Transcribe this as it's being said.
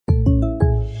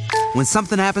When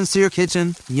something happens to your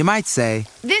kitchen, you might say,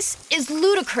 "This is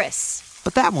ludicrous."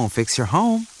 But that won't fix your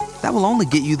home. That will only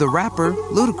get you the rapper,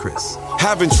 Ludacris.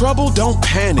 Having trouble? Don't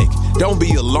panic. Don't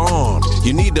be alarmed.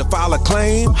 You need to file a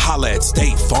claim? Holla at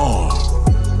State Farm.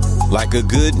 Like a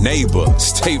good neighbor,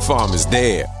 State Farm is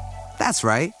there. That's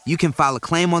right. You can file a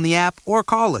claim on the app or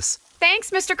call us.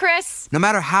 Thanks, Mr. Chris. No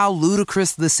matter how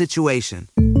ludicrous the situation,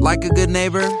 like a good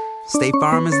neighbor, State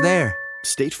Farm is there.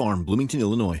 State Farm, Bloomington,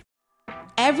 Illinois.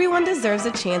 Everyone deserves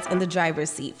a chance in the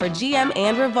driver's seat. For GM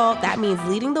and Revolt, that means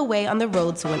leading the way on the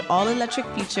road to an all-electric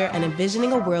future and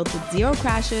envisioning a world with zero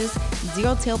crashes,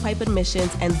 zero tailpipe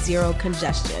emissions, and zero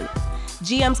congestion.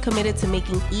 GM's committed to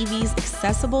making EVs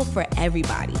accessible for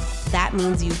everybody. That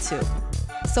means you too.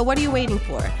 So what are you waiting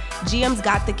for? GM's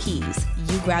got the keys.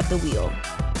 You grab the wheel.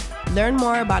 Learn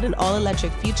more about an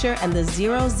all-electric future and the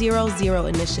 000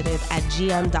 initiative at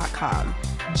gm.com.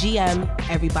 GM,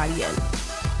 everybody in.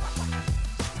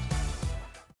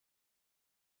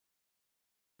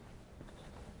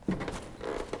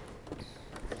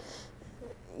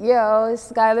 Yo,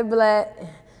 it's Skylar Blatt,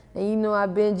 and you know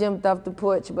I've been jumped off the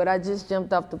porch, but I just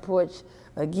jumped off the porch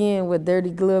again with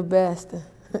Dirty Glove Bastard.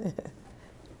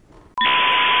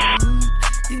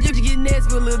 These gypsies get nasty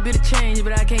for a little bit of change,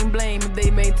 but I can't blame if they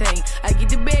maintain. I get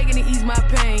the bag and it ease my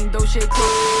pain, don't shake.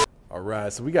 All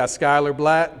right, so we got Skylar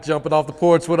Blatt jumping off the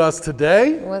porch with us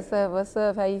today. What's up? What's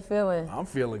up? How you feeling? I'm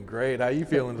feeling great. How you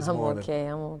feeling this morning?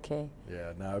 I'm okay.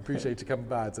 Yeah, no, I appreciate you coming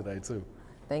by today too.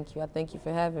 Thank you. I thank you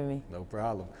for having me. No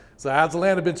problem. So how's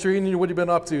Atlanta been treating you? What have you been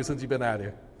up to since you've been out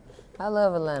here? I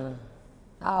love Atlanta.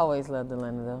 I always loved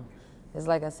Atlanta though. It's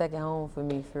like a second home for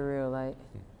me, for real. Like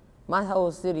my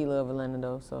whole city love Atlanta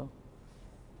though, so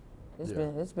it's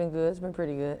been good. It's been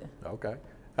pretty good. Okay.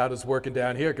 How does working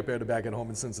down here compare to back at home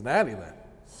in Cincinnati then?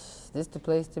 This the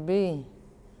place to be.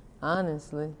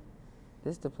 Honestly,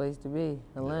 this the place to be.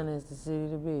 Atlanta is the city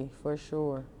to be, for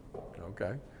sure.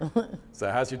 Okay. So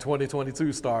how's your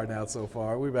 2022 starting out so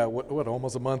far? We're about, what,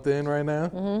 almost a month in right now?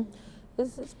 Mm-hmm.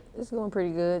 It's going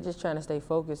pretty good. Just trying to stay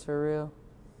focused for real.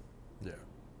 Yeah.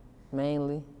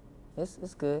 Mainly.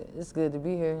 It's good. It's good to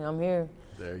be here. I'm here.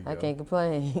 There you go. I can't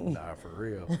complain. Nah, for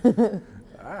real.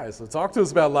 All right, so talk to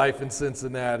us about life in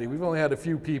Cincinnati. We've only had a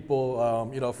few people,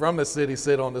 from the city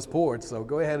sit on this porch, so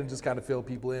go ahead and just kind of fill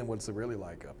people in. What's it really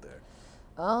like up there?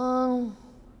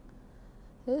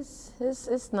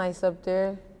 It's nice up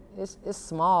there. It's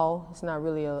small. It's not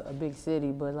really a big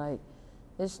city, but like,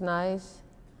 it's nice.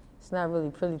 It's not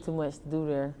really too much to do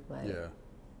there. Like, yeah.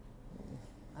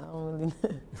 I don't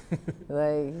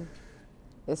really like.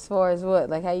 As far as what,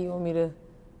 like, how you want me to?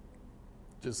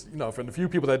 Just from the few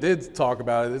people that did talk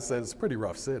about it, it says it's a pretty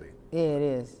rough city. Yeah, it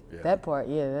is. Yeah. That part,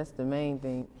 yeah, that's the main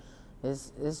thing.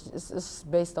 It's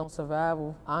based on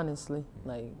survival, honestly.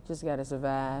 Like, just gotta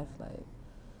survive. Like,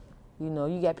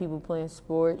 you got people playing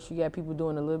sports, you got people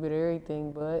doing a little bit of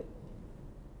everything, but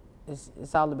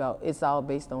it's all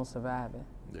based on surviving.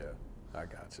 Yeah, I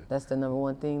got you. That's the number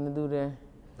one thing to do there.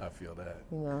 I feel that.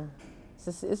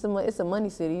 It's a money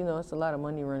city. It's a lot of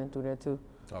money running through there too.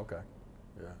 Okay,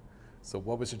 yeah. So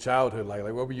what was your childhood like?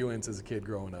 Like, what were you into as a kid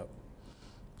growing up?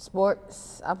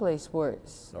 Sports. I played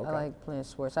sports. Okay. I like playing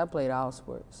sports. I played all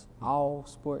sports.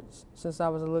 Since I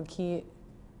was a little kid,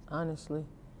 honestly.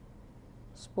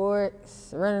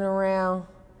 Sports, running around,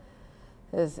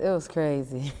 it was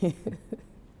crazy. Did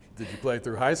you play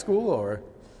through high school or?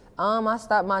 I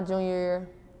stopped my junior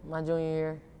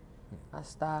year. I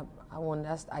stopped.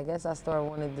 I guess I started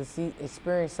wanting to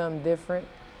experience something different.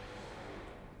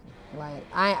 Like,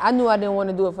 I knew I didn't want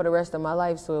to do it for the rest of my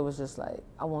life, so it was just like,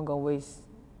 I wasn't gonna waste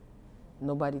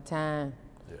nobody's time.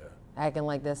 Yeah. Acting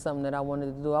like that's something that I wanted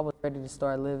to do. I was ready to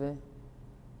start living.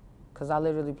 Cause I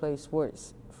literally played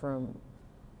sports from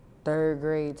 3rd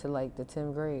grade to like the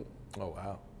 10th grade. Oh,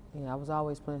 wow. Yeah, I was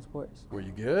always playing sports. Were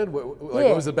you good? What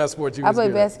Yeah. was the best sport you I was good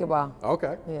played at? basketball.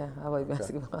 Okay. Yeah, I played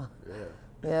basketball. Yeah.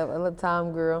 Yeah, a little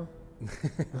time girl.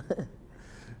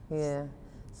 Yeah.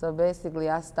 So basically,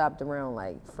 I stopped around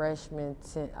like freshman,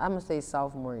 I'm gonna say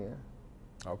sophomore year.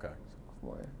 Okay.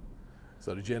 Sophomore year.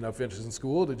 So did you end up finishing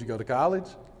school? Did you go to college?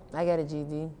 I got a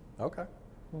GD. Okay.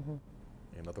 Mm-hmm.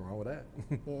 Ain't nothing wrong with that.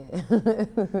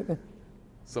 Yeah.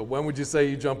 So when would you say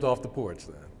you jumped off the porch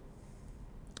then?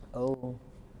 Oh.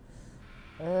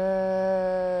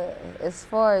 As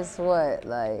far as what,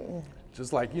 like?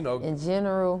 Just like, in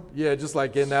general? Yeah, just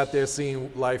like getting out there,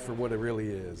 seeing life for what it really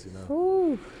is,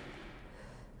 Whew.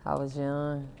 I was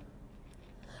young.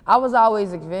 I was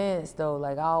always advanced though.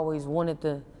 Like, I always wanted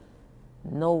to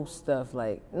know stuff.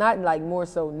 Like, not like more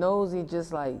so nosy,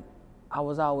 just like I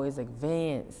was always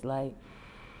advanced. Like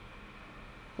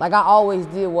I always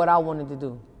did what I wanted to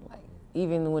do. Like,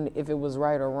 even if it was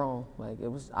right or wrong. Like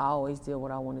I always did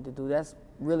what I wanted to do. That's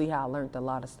really how I learned a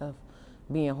lot of stuff,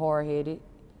 being hard-headed.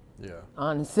 Yeah.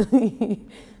 Honestly,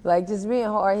 like just being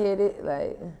hard-headed.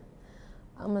 Like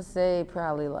I'm gonna say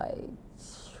probably like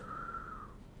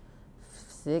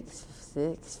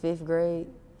fifth grade.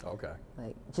 Okay.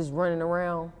 Like just running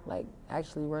around, like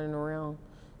actually running around,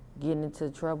 getting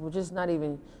into trouble. Just not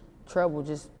even trouble,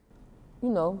 just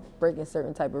breaking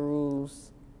certain type of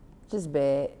rules. Just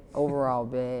bad, overall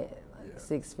bad. Like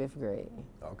 6th, 5th grade.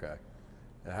 Okay.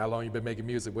 And how long you been making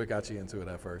music? What got you into it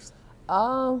at first?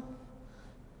 One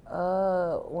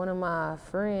of my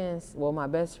friends, well, my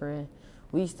best friend,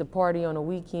 we used to party on the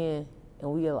weekend,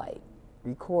 and we would like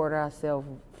record ourselves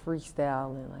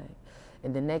freestyling,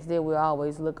 and the next day we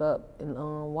always look up and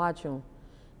watch him,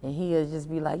 and he would just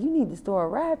be like, "You need to start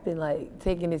rapping, like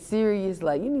taking it serious,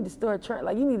 like you need to start trying,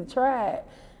 like you need to try it."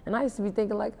 And I used to be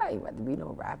thinking like, I ain't about to be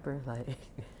no rapper, like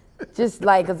just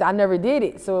like, cause I never did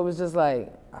it, so it was just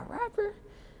like a rapper,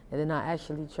 and then I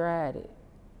actually tried it.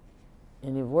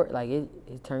 And it worked, like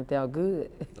it turned out good.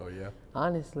 Oh yeah?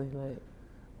 Honestly, like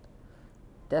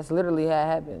that's literally how it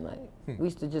happened. Like we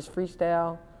used to just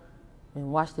freestyle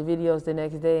and watch the videos the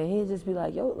next day, and he'd just be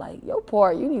like, "Yo, like your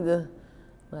part, you need to,"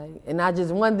 like. And I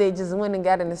just one day just went and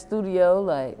got in the studio,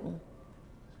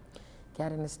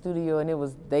 and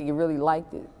they really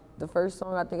liked it. The first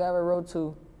song I think I ever wrote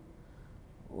to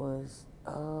was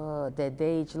that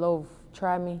Dage Loaf,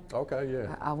 Try Me. Okay,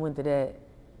 yeah. I went to that.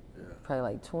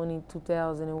 Probably like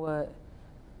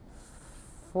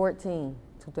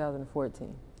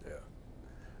 2014. Yeah.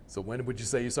 So when would you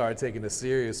say you started taking it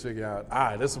serious, figure out, all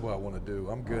right, this is what I want to do.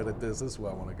 I'm good at this. This is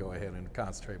what I want to go ahead and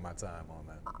concentrate my time on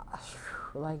that.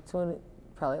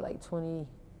 Probably like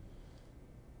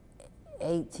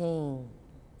 2018,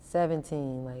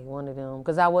 17, like one of them.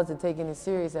 Because I wasn't taking it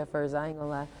serious at first. I ain't gonna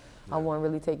lie. Yeah. I wasn't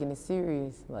really taking it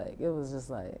serious. Like it was just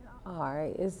like, all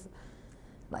right, it's.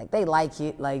 Like they like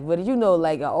it, like, but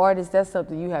like an artist, that's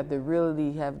something you have to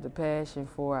really have the passion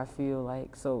for, I feel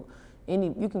like. So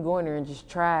you can go in there and just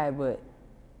try, but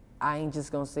I ain't just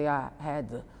gonna say I had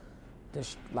the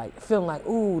like feeling like,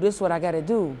 ooh, this is what I gotta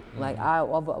do.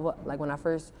 Mm-hmm. Like when I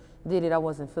first did it, I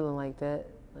wasn't feeling like that.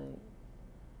 Like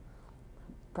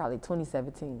probably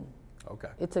 2017. Okay.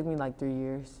 It took me like 3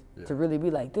 years to really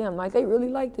be like, damn, like they really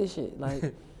like this shit.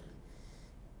 Like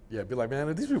yeah, be like,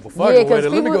 man, these people fucking with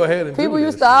it. Let me go ahead and do this. People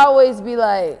used to always be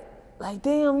like,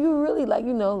 damn, you really like,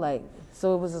 like,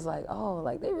 so it was just like, oh,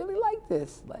 like they really like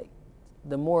this. Like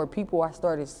the more people I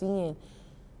started seeing,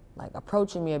 like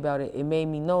approaching me about it, it made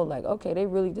me know like, okay,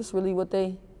 this really what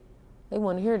they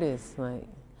want to hear this. Like,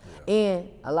 and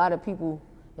a lot of people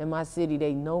in my city,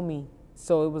 they know me.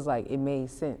 So it was like, it made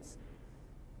sense.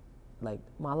 Like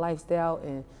my lifestyle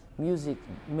and music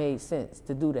made sense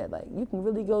to do that. Like you can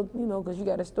really go, because you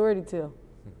got a story to tell.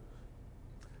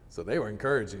 So they were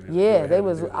encouraging you. Yeah, they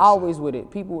was always with it.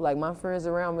 People, like my friends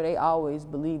around me, they always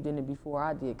believed in it before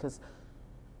I did, because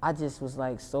I just was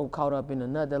like so caught up in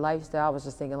another lifestyle. I was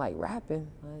just thinking like rapping,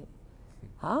 like,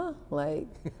 huh? Like,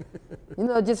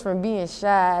 just from being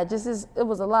shy, it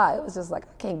was a lot. It was just like,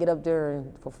 I can't get up there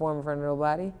and perform in front of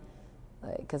nobody.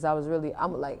 Like, cause I'm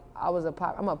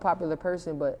a popular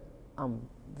person, but I'm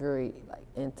very like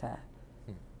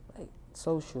like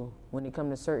social when it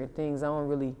comes to certain things. I don't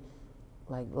really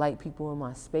like people in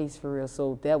my space for real.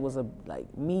 So that was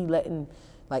me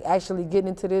actually getting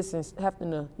into this and having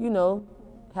to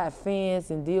have fans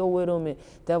and deal with them, and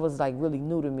that was like really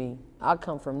new to me. I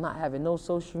come from not having no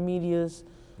social medias,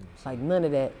 like none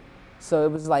of that. So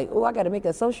it was like, oh, I got to make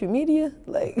a social media,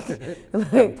 like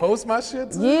post my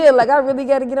shit too? Yeah, like I really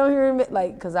got to get on here and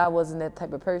because I wasn't that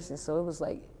type of person. So it was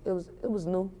like, it was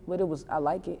new, but I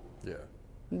like it. Yeah.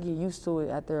 You get used to it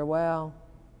after a while.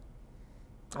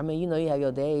 I mean, you have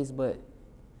your days, but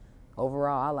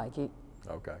overall, I like it.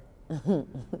 Okay.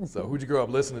 So who'd you grow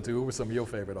up listening to? Who were some of your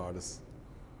favorite artists?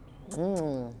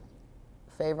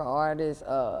 Favorite artists,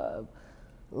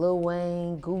 Lil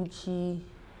Wayne, Gucci,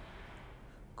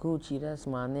 that's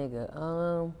my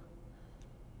nigga.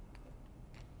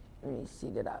 Let me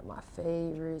see my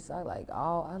favorites. I like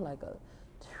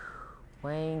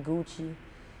Wayne, Gucci.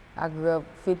 I grew up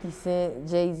 50 Cent,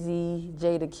 Jay-Z,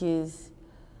 Jadakiss.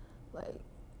 Like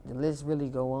the list really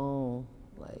go on.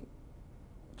 Like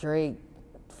Drake,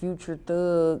 Future,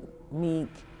 Thug, Meek.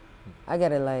 I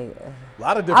got a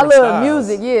lot of different I love styles.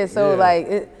 Music, yeah. So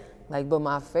but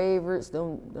my favorites,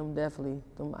 them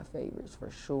my favorites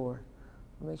for sure.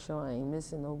 Make sure I ain't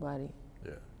missing nobody.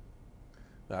 Yeah.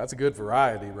 Now, that's a good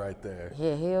variety right there.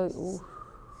 Yeah, ooh.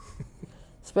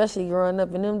 Especially growing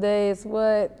up in them days,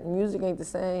 music ain't the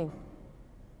same.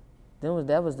 Them was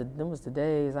the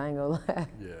days. I ain't gonna lie.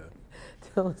 Yeah.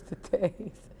 Them was the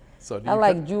days. So I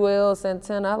like Joel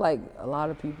Santana. I like a lot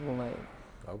of people. Like,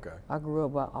 Okay. I grew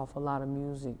up off a lot of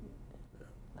music,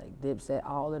 like Dipset,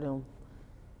 all of them.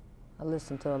 I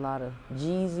listened to a lot of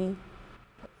Jeezy.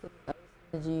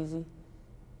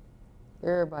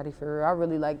 Everybody for real. I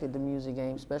really liked the music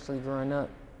game, especially growing up.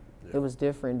 Yeah. It was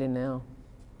different than now.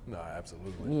 No,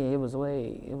 absolutely. Yeah,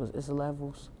 it's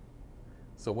levels.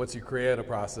 So what's your creative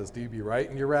process? Do you be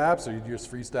writing your raps or you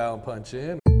just freestyle and punch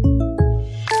in?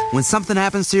 When something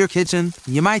happens to your kitchen,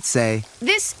 you might say,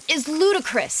 This is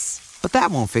ludicrous. but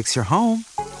that won't fix your home.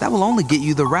 That will only get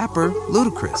you the rapper,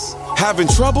 Ludacris. Having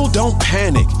trouble? Don't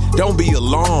panic. Don't be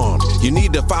alarmed. You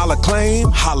need to file a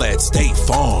claim? Holla at State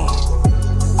Farm.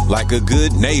 Like a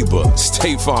good neighbor,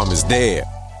 State Farm is there.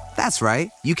 That's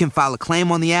right. You can file a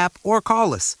claim on the app or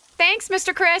call us. Thanks,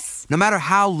 Mr. Chris. No matter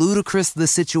how ludicrous the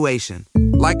situation,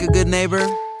 like a good neighbor,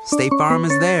 State Farm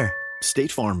is there.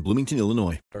 State Farm, Bloomington,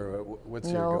 Illinois. Or what's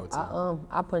your go-to?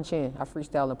 I punch in. I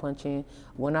freestyle and punch in.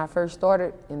 When I first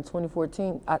started in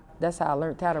 2014, that's how I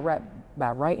learned how to rap, by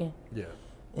writing. Yeah.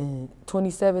 In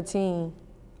 2017,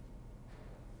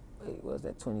 wait, what was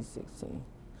that, 2016?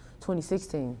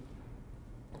 2016,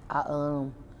 I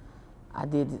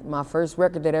did my first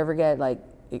record that ever got like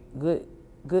good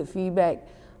feedback.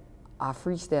 I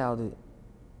freestyled it.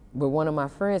 But one of my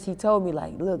friends, he told me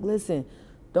like, look, listen,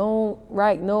 don't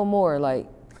write no more. Like,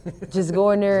 just go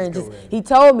in there and he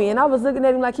told me, and I was looking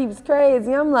at him like he was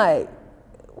crazy. I'm like,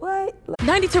 what?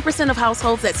 92% of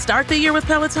households that start the year with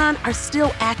Peloton are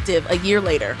still active a year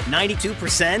later.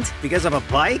 92% because of a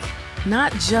bike?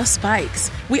 Not just bikes.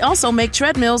 We also make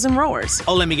treadmills and rowers.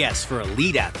 Oh, let me guess, for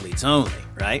elite athletes only,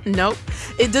 right? Nope.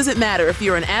 It doesn't matter if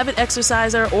you're an avid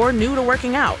exerciser or new to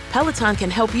working out. Peloton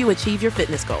can help you achieve your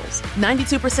fitness goals.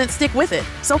 92% stick with it.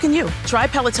 So can you. Try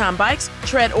Peloton bikes,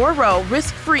 tread or row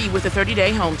risk-free with a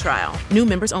 30-day home trial. New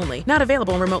members only. Not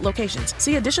available in remote locations.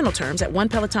 See additional terms at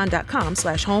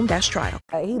onepeloton.com/home-trial.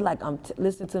 He like,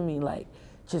 listen to me, like,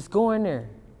 just go in there.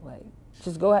 Like,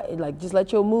 just go out, like, just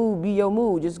let your mood be your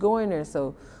mood. Just go in there.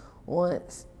 So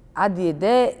once I did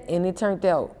that, and it turned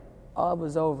out, it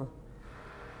was over.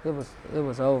 It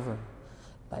was over.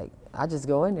 Like, I just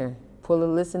go in there,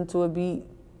 listen to a beat,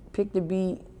 pick the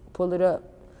beat, pull it up.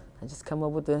 I just come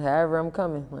up with it however I'm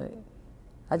coming. Like,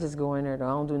 I just go in there though. I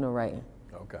don't do no writing.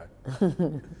 Okay.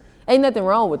 Ain't nothing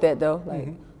wrong with that though. Like,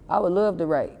 I would love to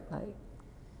write. Like,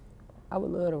 I would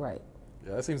love to write.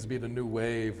 Yeah, that seems to be the new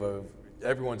wave of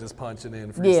everyone just punching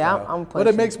in freestyle. Yeah, I'm punching. But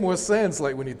it makes more sense,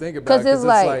 like when you think about it, because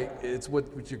it's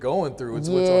what you're going through. It's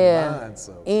what's on your mind.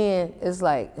 So. And it's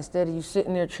like, instead of you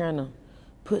sitting there trying to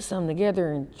put something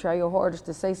together and try your hardest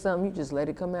to say something, you just let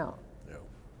it come out. Yeah.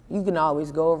 You can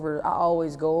always go over. I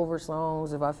always go over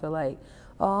songs if I feel like,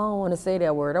 oh, I don't want to say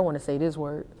that word. I want to say this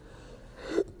word.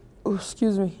 Oh,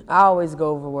 excuse me. I always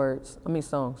go over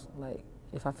songs. Like,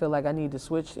 if I feel like I need to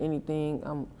switch anything,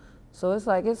 so it's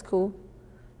like, it's cool.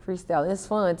 Freestyle, it's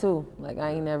fun too. Like,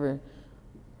 I ain't never,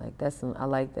 like, I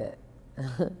like that.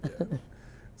 Yeah.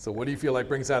 So what do you feel like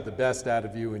brings out the best out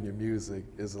of you in your music?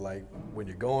 Is it like when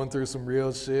you're going through some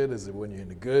real shit? Is it when you're in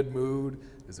a good mood?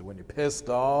 Is it when you're pissed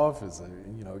off? Is it,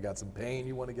 got some pain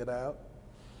you want to get out?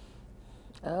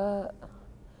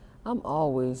 I'm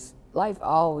always,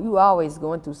 you always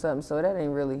going through something, so that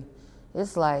ain't really,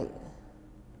 it's like,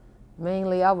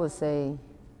 mainly I would say,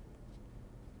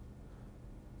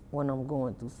 when I'm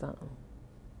going through something.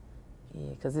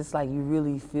 Yeah, because it's like you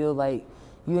really feel like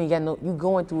you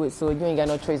going through it, so you ain't got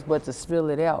no choice but to spill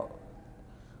it out.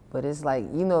 But it's like,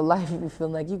 life, you feel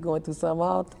like you're going through something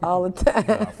all the time.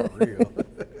 Nah, for real.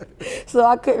 So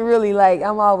I couldn't really, like,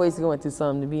 I'm always going through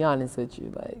something, to be honest with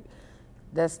you. Like,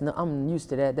 I'm used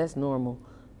to that, that's normal.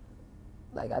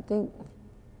 Like, I think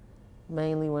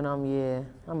mainly when I'm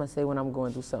gonna say when I'm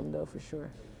going through something though, for sure.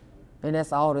 And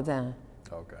that's all the time.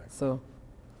 Okay. So,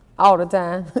 all the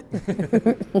time. I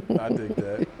dig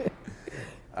that.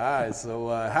 All right, so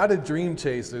how did Dream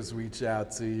Chasers reach out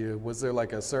to you? Was there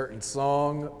like a certain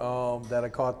song that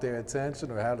had caught their attention,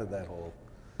 or how did that whole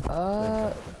thing come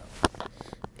about?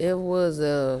 It was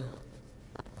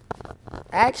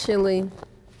actually,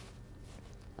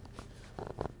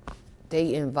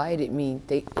 they invited me.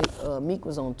 Meek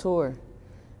was on tour,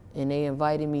 and they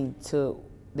invited me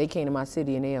they came to my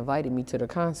city and they invited me to the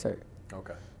concert.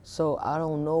 Okay. So I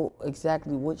don't know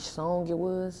exactly which song it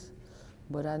was,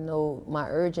 but I know my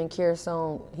Urgent Care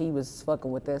song, he was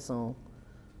fucking with that song.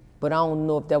 But I don't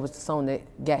know if that was the song that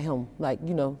got him, like,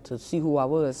 to see who I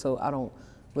was, so I don't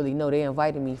really know. They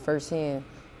invited me firsthand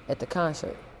at the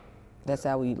concert. That's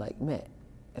how we, like, met,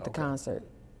 at the concert.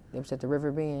 It was at the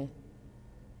River Bend.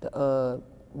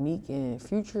 Meek and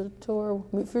Future tour.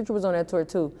 Future was on that tour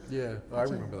too. Yeah, I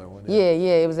remember that one. Yeah,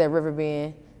 it was at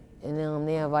Riverbend, and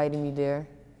they invited me there,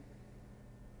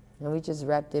 and we just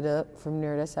wrapped it up from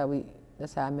there. That's how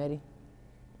I met him.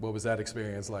 What was that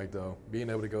experience like though? Being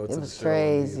able to go to the show?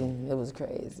 It was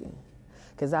crazy.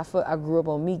 Cause I grew up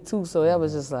on Meek too, so that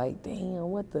was just like, damn,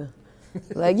 what the,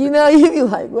 like, you know, you be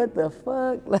like, what the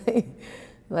fuck,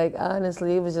 like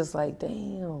honestly, it was just like,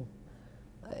 damn,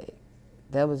 like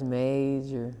that was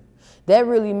major. That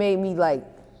really made me like,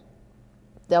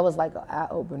 that was like an eye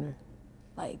opener,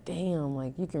 like damn,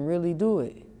 like you can really do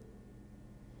it,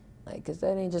 like, cause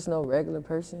that ain't just no regular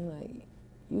person, like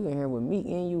you in here with Meek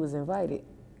and you was invited,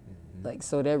 like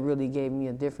so that really gave me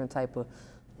a different type of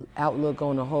outlook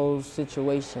on the whole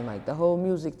situation, like the whole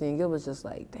music thing. It was just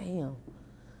like, damn,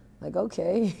 like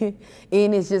okay.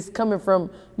 And it's just coming from,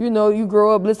 you know, you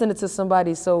grow up listening to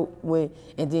somebody, so when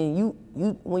you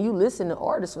listen to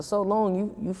artists for so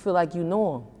long, you feel like you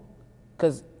know them,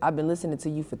 because I've been listening to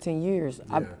you for 10 years.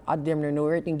 Yeah. I damn near know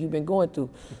everything you've been going through.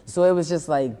 So it was just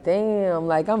like, damn,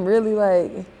 like I'm really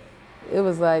like, it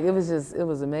was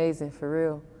amazing for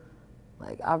real.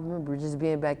 Like I remember just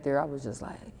being back there, I was just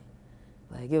like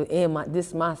this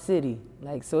is my city,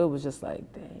 like, so it was just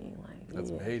like, dang, like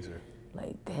that's major.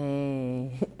 Like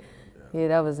dang, yeah,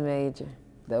 that was major.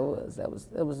 That was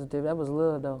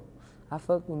love though. I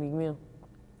fucked with Meek Mill.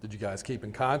 Did you guys keep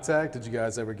in contact? Did you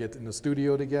guys ever get in the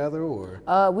studio together, or?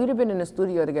 We'd have been in the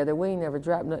studio together. We ain't never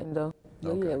dropped nothing though.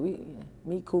 But okay. Yeah,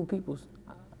 Meek cool peoples.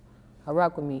 I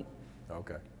rock with Meek.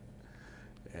 Okay.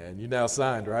 And you now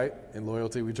signed, right? In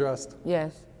Loyalty We Trust?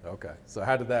 Yes. Okay. So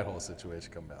how did that whole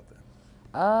situation come about then?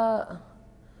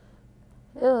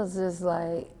 It was just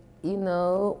like, you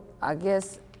know, I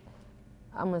guess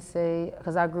I'm gonna say,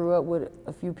 because I grew up with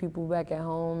a few people back at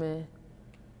home, and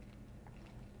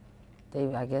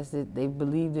they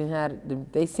believed in how,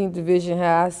 they seen the vision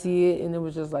how I see it, and it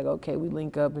was just like, okay, we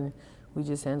link up and we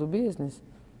just handle business.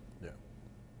 Yeah.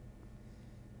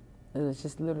 It was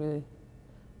just literally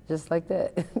just like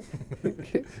that.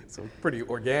 So pretty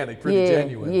organic, pretty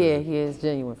genuine. Yeah, it's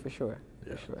genuine for sure.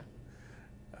 Yeah. For sure.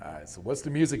 All right, so what's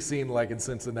the music scene like in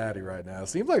Cincinnati right now? It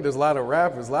seems like there's a lot of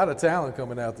rappers, a lot of talent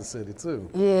coming out the city too.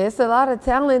 Yeah, it's a lot of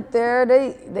talent there.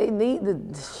 They need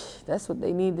that's what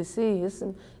they need to see. It's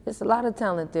a lot of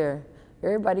talent there.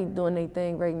 Everybody doing their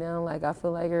thing right now. Like I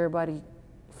feel like everybody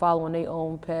following their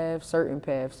own path,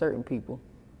 certain people.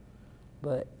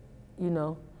 But, you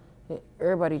know,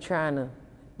 everybody trying to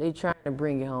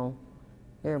bring it home.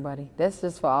 Everybody. That's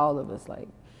just for all of us. Like,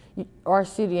 our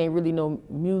city ain't really no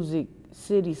music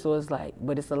city, so it's like,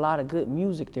 but it's a lot of good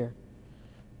music there.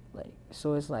 Like,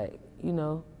 so it's like, you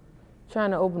know,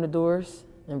 trying to open the doors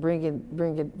and bring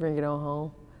it on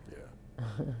home.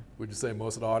 Yeah. Would you say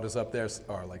most of the artists up there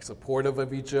are like supportive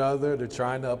of each other? They're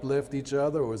trying to uplift each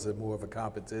other, or is it more of a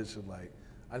competition? Like,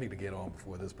 I need to get on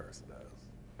before this person does.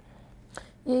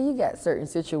 Yeah, you got certain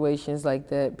situations like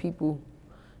that. People,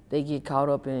 they get caught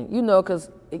up in, you know,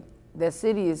 because that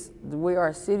city is, the way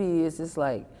our city is, it's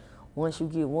like, once you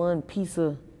get one piece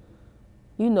of,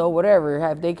 you know, whatever,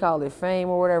 have they call it fame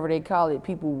or whatever they call it,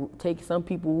 people take, some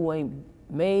people who ain't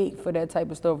made for that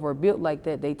type of stuff or built like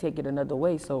that, they take it another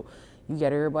way. So you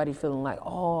got everybody feeling like,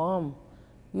 oh,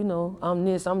 I'm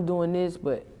this, I'm doing this,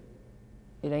 but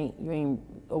you ain't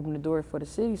open the door for the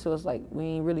city. So it's like,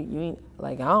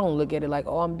 I don't look at it like,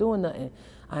 oh, I'm doing nothing.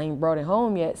 I ain't brought it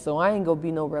home yet, so I ain't gonna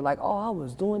be nowhere like, oh, I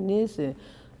was doing this and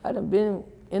I done been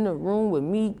in the room with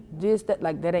me, this, that,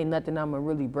 like that ain't nothing I'ma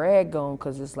really brag on,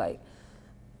 cause it's like,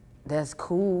 that's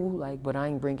cool, like, but I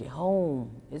ain't bring it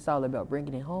home. It's all about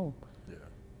bringing it home. Yeah.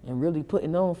 And really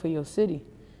putting on for your city.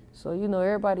 So, you know,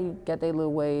 everybody got their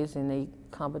little ways and they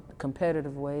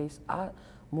competitive ways. I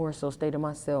more so stay to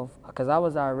myself, cause I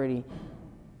was already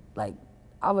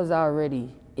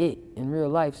it in real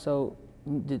life. So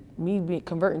me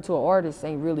converting to an artist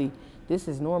ain't really, this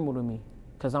is normal to me,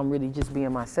 cause I'm really just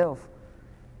being myself.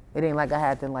 It ain't like I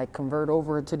had to like convert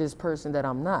over to this person that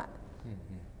I'm not.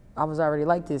 Mm-hmm. I was already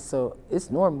like this, so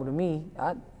it's normal to me.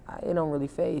 It don't really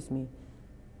faze me.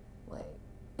 Like,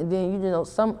 and then you know,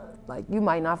 some, like, you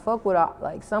might not fuck with,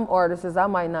 like, some artists, I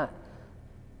might not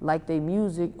like their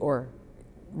music or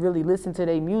really listen to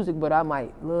their music, but I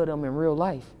might love them in real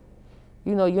life.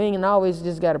 You know, you ain't always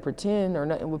just gotta pretend or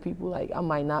nothing with people. Like, I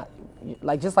might not,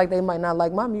 like, just like they might not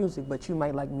like my music, but you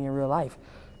might like me in real life.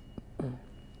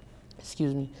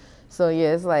 Excuse me. So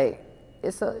yeah, it's like,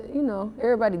 it's a, you know,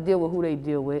 everybody deal with who they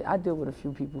deal with. I deal with a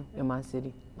few people in my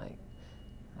city. Like,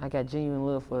 I got genuine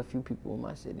love for a few people in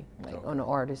my city, like on the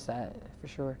artist side, for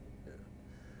sure. Yeah.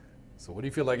 So what do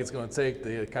you feel like it's going to take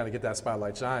to kind of get that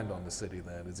spotlight shined on the city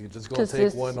then? Is it just going to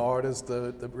take one artist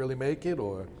to really make it,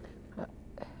 or?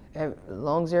 As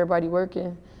long as everybody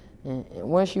working, and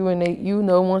once you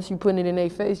once you put it in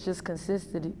their face, just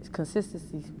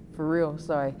consistency for real.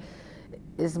 Sorry,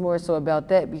 it's more so about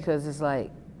that, because it's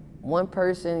like one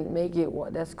person make it,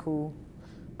 that's cool,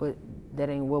 but that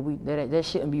ain't what that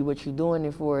shouldn't be what you're doing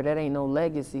it for. That ain't no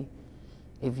legacy.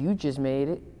 If you just made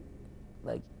it,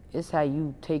 like, it's how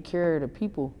you take care of the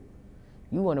people.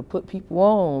 You want to put people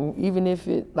on, even if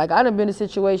it, like, I done been in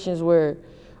situations where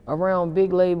around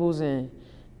big labels and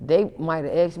they might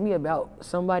have asked me about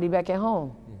somebody back at home.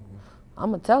 Mm-hmm.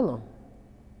 I'm going to tell them.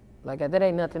 Like, that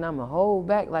ain't nothing I'm going to hold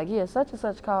back. Like, yeah, such and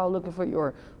such called looking for you.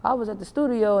 Or I was at the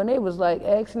studio and they was like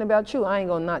asking about you. I ain't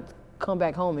going to not come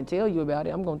back home and tell you about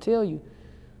it. I'm going to tell you.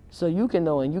 So you can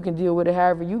know and you can deal with it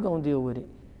however you going to deal with it.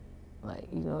 Like,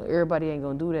 everybody ain't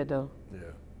going to do that though. Yeah.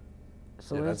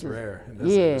 So yeah, that's just, rare. In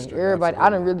this industry, everybody.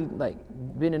 absolutely. I done really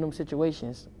been in them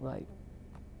situations, like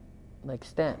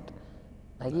stamped.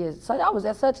 Like, yeah, so I was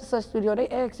at such and such studio. They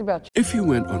asked about you. If you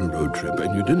went on a road trip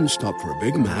and you didn't stop for a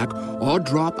Big Mac or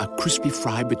drop a crispy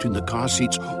fry between the car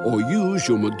seats or use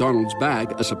your McDonald's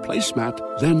bag as a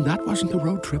placemat, then that wasn't a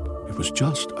road trip. It was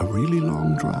just a really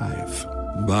long drive.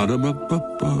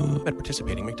 Ba-da-ba-ba-ba. At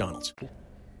participating McDonald's.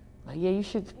 Like, yeah, you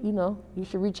should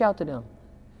reach out to them.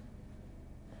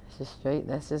 It's just straight.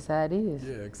 That's just how it is.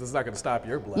 Yeah, because it's not going to stop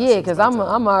your blessings. Yeah, because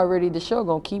I'm already, the show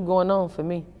gonna keep going on for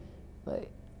me, like.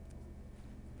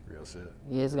 Real shit.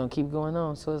 Yeah, it's gonna keep going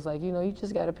on. So it's like, you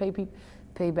just gotta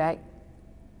pay back.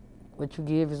 What you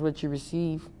give is what you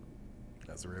receive.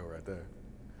 That's real right there.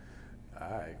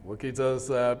 All right, what can you tell us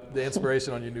the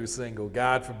inspiration on your new single,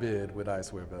 God Forbid, with I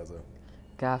Swear Bezzo?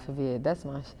 God forbid. That's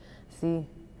see,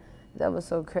 that was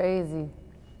so crazy.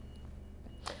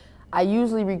 I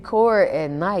usually record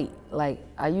at night. Like,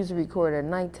 I usually record at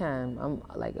nighttime. I'm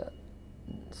like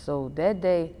so that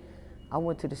day, I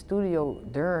went to the studio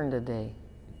during the day.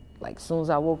 Like, as soon as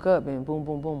I woke up and boom,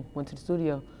 boom, boom, went to the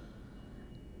studio.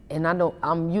 And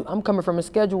I'm coming from a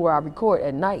schedule where I record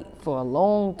at night for a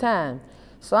long time.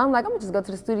 So I'm like, I'm gonna just go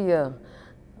to the studio.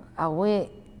 I went,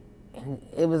 and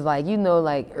it was like,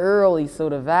 like early, so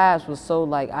the vibes was so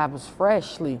like,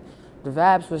 the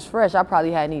vibes was fresh. I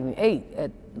probably hadn't even ate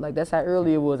like, that's how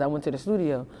early it was. I went to the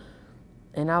studio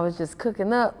and I was just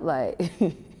cooking up, like,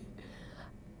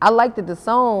 I liked the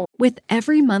song. With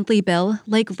every monthly bill,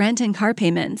 like rent and car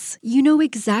payments, you know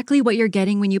exactly what you're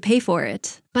getting when you pay for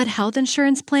it. But health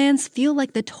insurance plans feel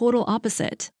like the total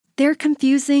opposite. They're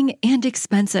confusing and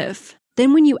expensive.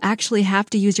 Then when you actually have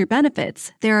to use your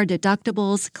benefits, there are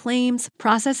deductibles, claims,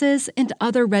 processes, and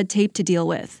other red tape to deal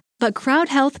with. But Crowd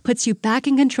Health puts you back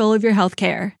in control of your health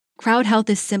care. Crowd Health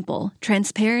is simple,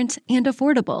 transparent, and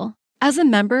affordable. As a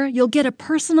member, you'll get a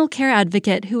personal care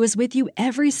advocate who is with you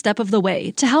every step of the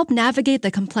way to help navigate the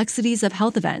complexities of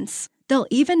health events. They'll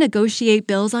even negotiate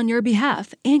bills on your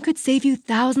behalf and could save you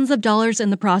thousands of dollars in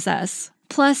the process.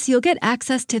 Plus, you'll get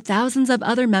access to thousands of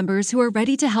other members who are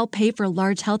ready to help pay for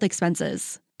large health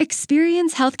expenses.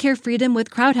 Experience healthcare freedom with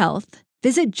Crowd Health.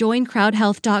 Visit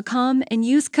joincrowdhealth.com and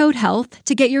use code HEALTH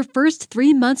to get your first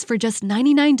 3 months for just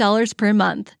 $99 per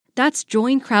month. That's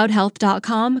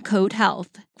joincrowdhealth.com, code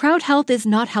HEALTH. Crowd Health is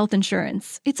not health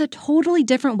insurance. It's a totally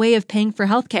different way of paying for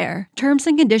healthcare. Terms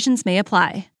and conditions may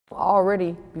apply.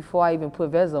 Already, before I even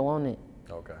put Vezzo on it.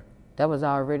 Okay. That was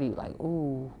already like,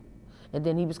 ooh. And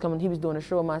then he was doing a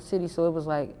show in my city, so it was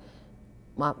like,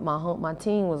 my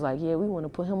team was like, yeah, we want to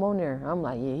put him on there. I'm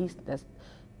like, yeah,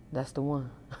 that's the one.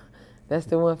 That's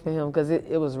the one for him, because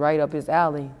it was right up his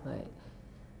alley. Like,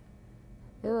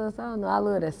 it was, I don't know, I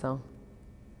love that song.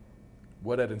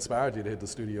 What had inspired you to hit the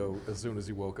studio as soon as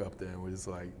you woke up then? Was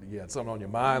like, you had something on your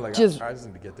mind, like, I just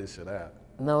need to get this shit out?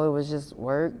 No, it was just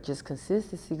work, just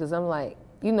consistency, because I'm like,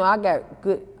 I got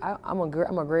good, I'm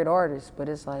a great artist, but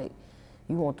it's like,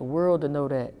 you want the world to know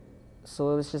that.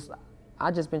 So it was just, I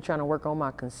just been trying to work on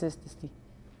my consistency.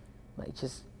 Like,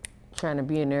 just trying to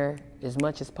be in there as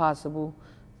much as possible,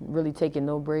 really taking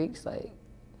no breaks. Like,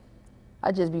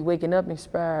 I just be waking up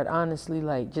inspired, honestly,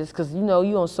 like, just because, you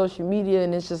on social media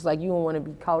and it's just like, you don't want to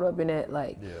be caught up in that,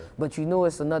 like, yeah. But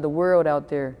it's another world out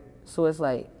there. So it's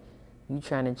like, you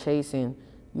trying to chase and,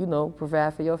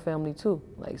 provide for your family too.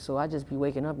 Like, so I just be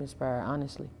waking up inspired,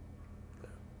 honestly.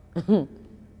 Yeah.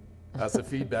 That's the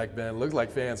feedback, Ben. Looks like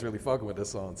fans really fucking with this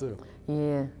song too.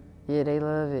 Yeah, they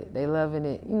love it. They loving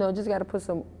it. Just got to put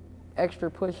some extra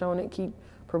push on it, keep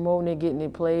promoting it, getting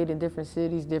it played in different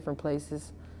cities, different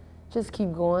places. Just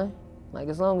keep going. Like,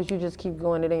 as long as you just keep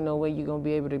going, it ain't no way you're gonna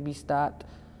be able to be stopped.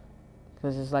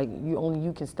 Because it's like, only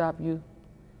you can stop you.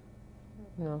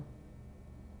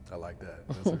 I like that.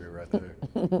 That's a good right there.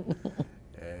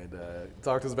 And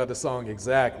talk to us about the song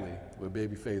Exactly with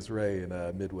Babyface Ray and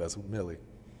Midwest Millie.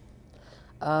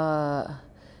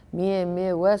 Me and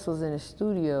Midwest was in the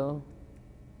studio.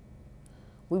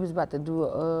 We was about to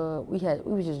do we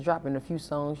was just dropping a few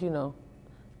songs, you know,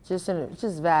 just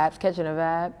vibes, catching a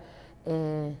vibe,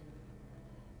 and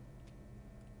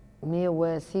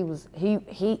Midwest, he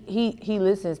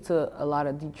listens to a lot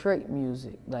of Detroit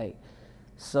music, like,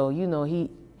 so you know he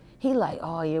like,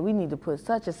 oh yeah, we need to put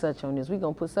such and such on this. We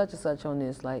gonna put such and such on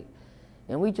this, like,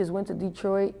 and we just went to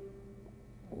Detroit,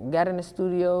 got in the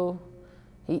studio.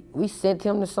 We sent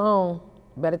him the song.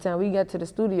 By the time we got to the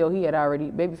studio,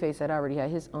 Babyface had already had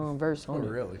his verse on it. Oh,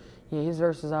 really? Yeah, his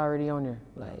verse is already on there.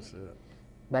 Like, oh, shit.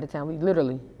 By the time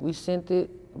we sent it.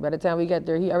 By the time we got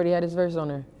there, he already had his verse on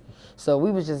there. So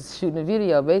we was just shooting the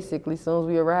video, basically. As soon as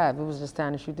we arrived, it was just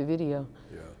time to shoot the video.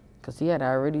 Yeah. Because he had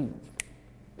already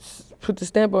put the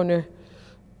stamp on there.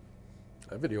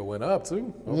 That video went up,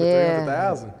 too. Over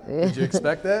 300,000. Yeah. Did you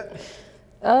expect that?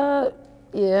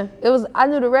 Yeah. I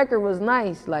knew the record was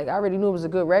nice. Like, I already knew it was a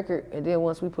good record. And then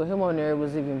once we put him on there, it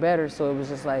was even better. So it was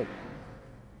just like,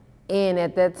 and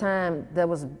at that time, that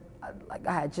was, like,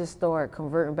 I had just started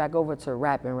converting back over to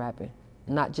rapping.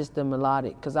 Not just the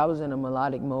melodic, because I was in a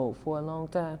melodic mode for a long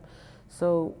time.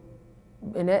 So,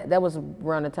 and that was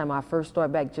around the time I first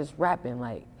started back just rapping,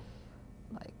 like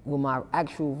with my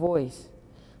actual voice.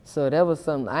 So that was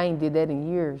something, I ain't did that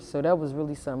in years. So that was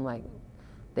really something like,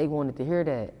 they wanted to hear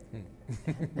that.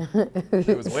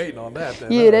 They was waiting on that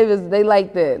then. Yeah, they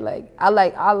like that. Like, I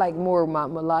like more of my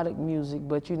melodic music,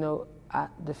 but you know,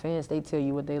 the fans, they tell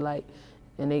you what they like,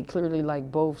 and they clearly like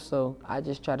both, so I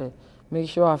just try to make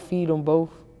sure I feed them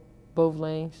both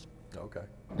lanes. Okay.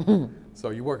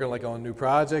 So you working like on a new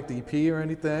project, EP or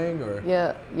anything, or?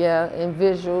 Yeah, and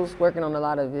visuals, working on a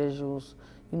lot of visuals,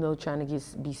 you know, trying to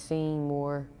be seen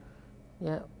more.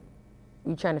 Yeah,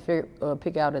 we trying to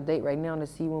pick out a date right now to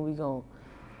see when we gonna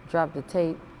drop the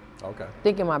tape. Okay.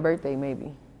 Thinking my birthday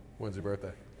maybe. When's your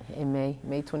birthday? In May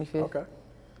 25th. Okay.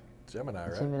 Gemini,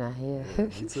 right? Gemini, yeah.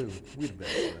 Me too. We the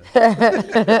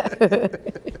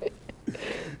best.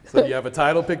 So you have a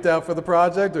title picked out for the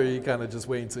project, or you kind of just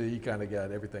wait until you kind of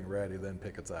got everything ready, then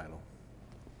pick a title?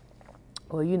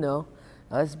 Well, you know,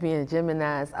 us being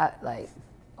Geminis,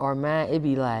 or mine, it'd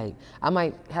be like, I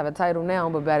might have a title now,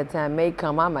 but by the time May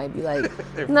come, I might be like,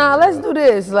 nah, let's do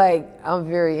this. Like, I'm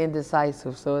very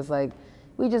indecisive, so it's like,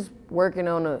 we just working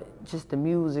on just the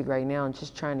music right now and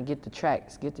just trying to get the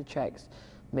tracks,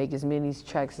 make as many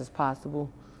tracks as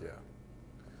possible. Yeah.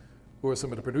 Who are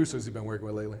some of the producers you've been working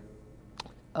with lately?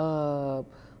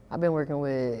 I've been working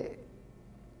with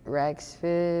Rax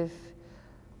Fifth,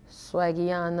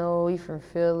 Swaggiano, he from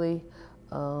Philly,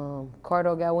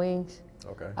 Cardo Got Wings.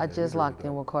 Okay. I just locked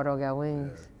in with Cardo Got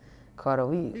Wings. Yeah.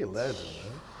 Cardo, he a legend,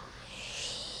 man.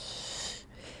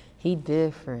 He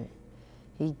different.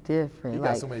 He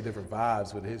got so many different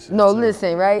vibes with his shit. No, too.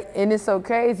 listen, right? And it's so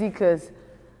crazy because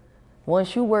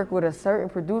once you work with a certain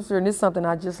producer, and this is something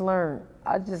I just learned.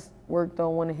 I just worked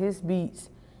on one of his beats,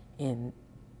 and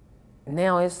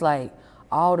now it's like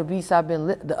all the beats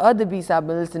the other beats I've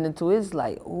been listening to, it's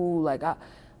like, ooh, I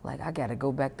gotta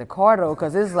go back to Cardo,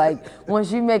 cause it's like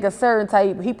once you make a certain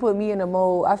type, he put me in a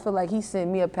mode. I feel like he sent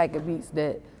me a pack of beats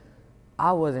that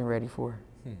I wasn't ready for.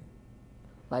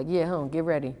 Like, yeah, get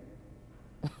ready.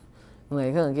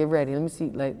 Like, get ready. Let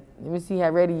me see how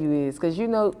ready you is, cause you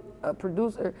know a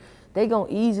producer, they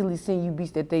gonna easily send you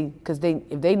beats that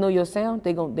if they know your sound,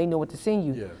 they know what to send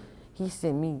you. Yeah. He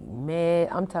sent me mad.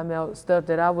 I'm talking about stuff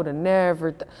that I would have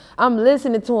never. I'm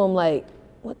listening to him like,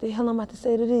 what the hell am I about to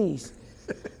say to these?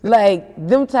 Like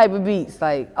them type of beats.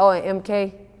 Like, oh, and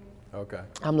MK. Okay.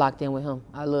 I'm locked in with him.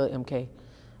 I love MK.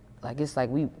 Like, it's like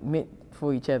we meant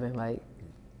for each other. Like,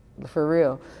 for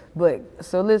real. But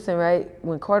so listen, right?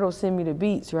 When Cardo sent me the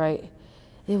beats, right?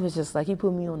 It was just like he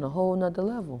put me on a whole nother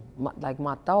level.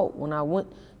 My thought when I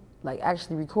went. Like,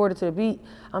 actually recorded to the beat,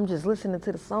 I'm just listening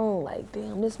to the song like,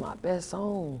 damn, this is my best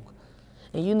song.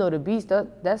 And you know the beats,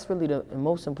 that's really the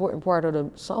most important part of the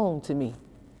song to me.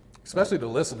 Especially the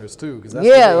listeners too, because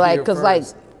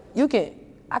that's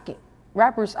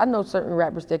rappers, I know certain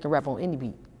rappers that can rap on any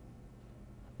beat.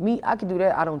 Me, I can do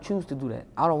that, I don't choose to do that.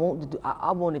 I don't want to do,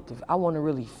 I want to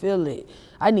really feel it.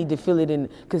 I need to feel it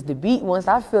because the beat, once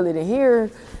I feel it in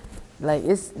here, like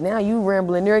it's, now you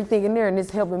rambling everything in there and it's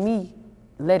helping me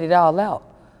let it all out.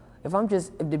 If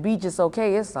the beat just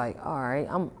okay, it's like, all right,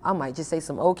 I might just say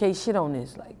some okay shit on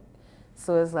this. Like,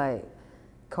 so it's like,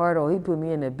 Cardo, he put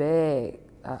me in the bag.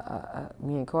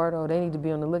 Me and Cardo, they need to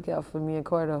be on the lookout for me and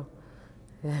Cardo.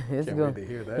 Can't wait to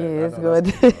hear that. Yeah,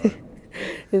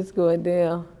 it's going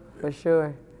down. For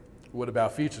sure. What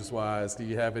about features-wise? Do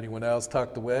you have anyone else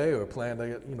tucked away or plan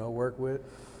to, work with?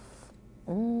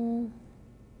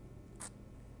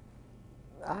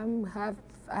 I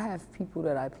have people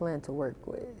that I plan to work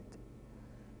with.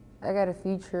 I got a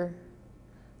feature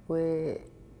with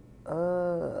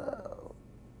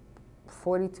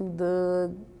 42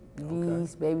 Doug,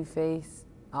 V's, Babyface,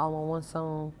 all on one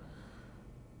song.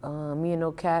 Me and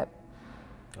No Cap.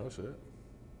 Oh shit.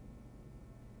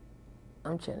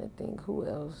 I'm trying to think who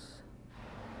else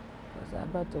was I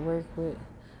about to work with.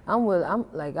 I'm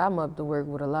up to work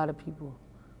with a lot of people.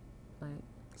 Like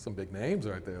some big names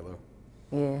right there though.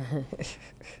 Yeah.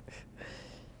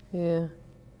 Yeah.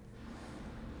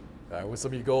 All right, what's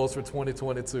some of your goals for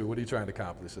 2022? What are you trying to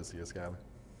accomplish this year, Skylar?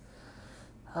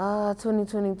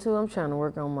 2022, I'm trying to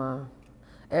work on my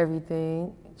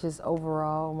everything, just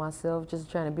overall myself,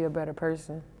 just trying to be a better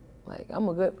person. Like I'm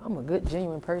a good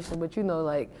genuine person, but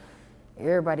like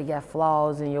everybody got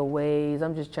flaws in your ways.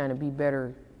 I'm just trying to be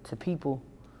better to people.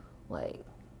 Like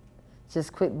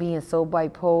just quit being so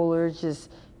bipolar, just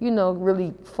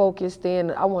really focused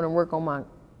in. I want to work on I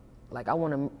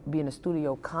want to be in the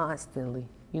studio constantly.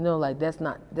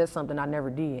 That's something I never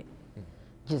did.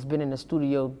 Just been in the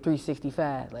studio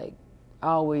 365. Like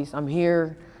I'm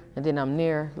here and then I'm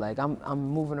there. Like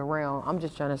I'm moving around. I'm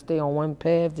just trying to stay on one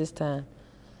path this time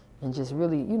and just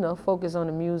really, focus on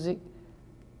the music.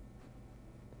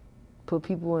 Put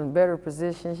people in better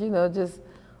positions, just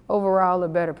overall a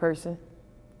better person.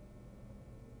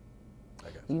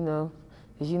 Because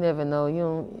you never know.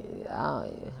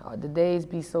 The days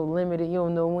be so limited, you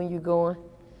don't know when you're going.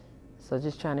 So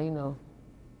just trying to,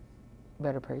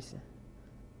 better person.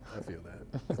 I feel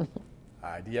that. All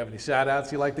right, do you have any shout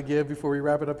outs you'd like to give before we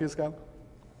wrap it up here, Skylar?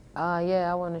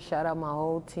 Yeah, I want to shout out my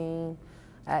whole team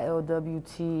at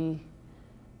LWT.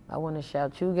 I want to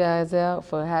shout you guys out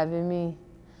for having me.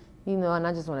 And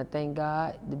I just want to thank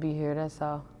God to be here, that's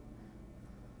all.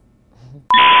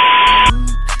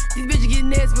 These bitches get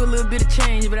nasty for a little bit of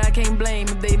change, but I can't blame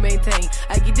if they maintain.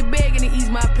 I get the bag and it ease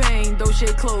my pain. Don't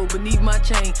shed clothes beneath my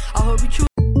chain. I hope you choose.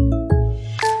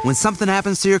 When something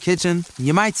happens to your kitchen,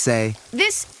 you might say,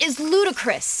 "This is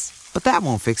ludicrous." But that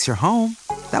won't fix your home.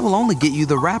 That will only get you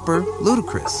the rapper,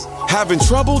 Ludacris. Having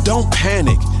trouble? Don't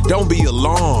panic. Don't be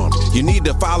alarmed. You need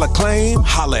to file a claim?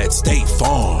 Holla at State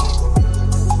Farm.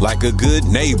 Like a good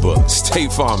neighbor,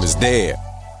 State Farm is there.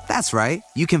 That's right.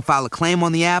 You can file a claim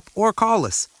on the app or call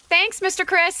us. Thanks, Mr.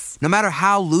 Chris. No matter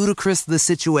how ludicrous the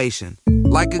situation,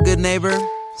 like a good neighbor,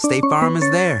 State Farm is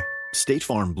there. State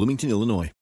Farm, Bloomington, Illinois.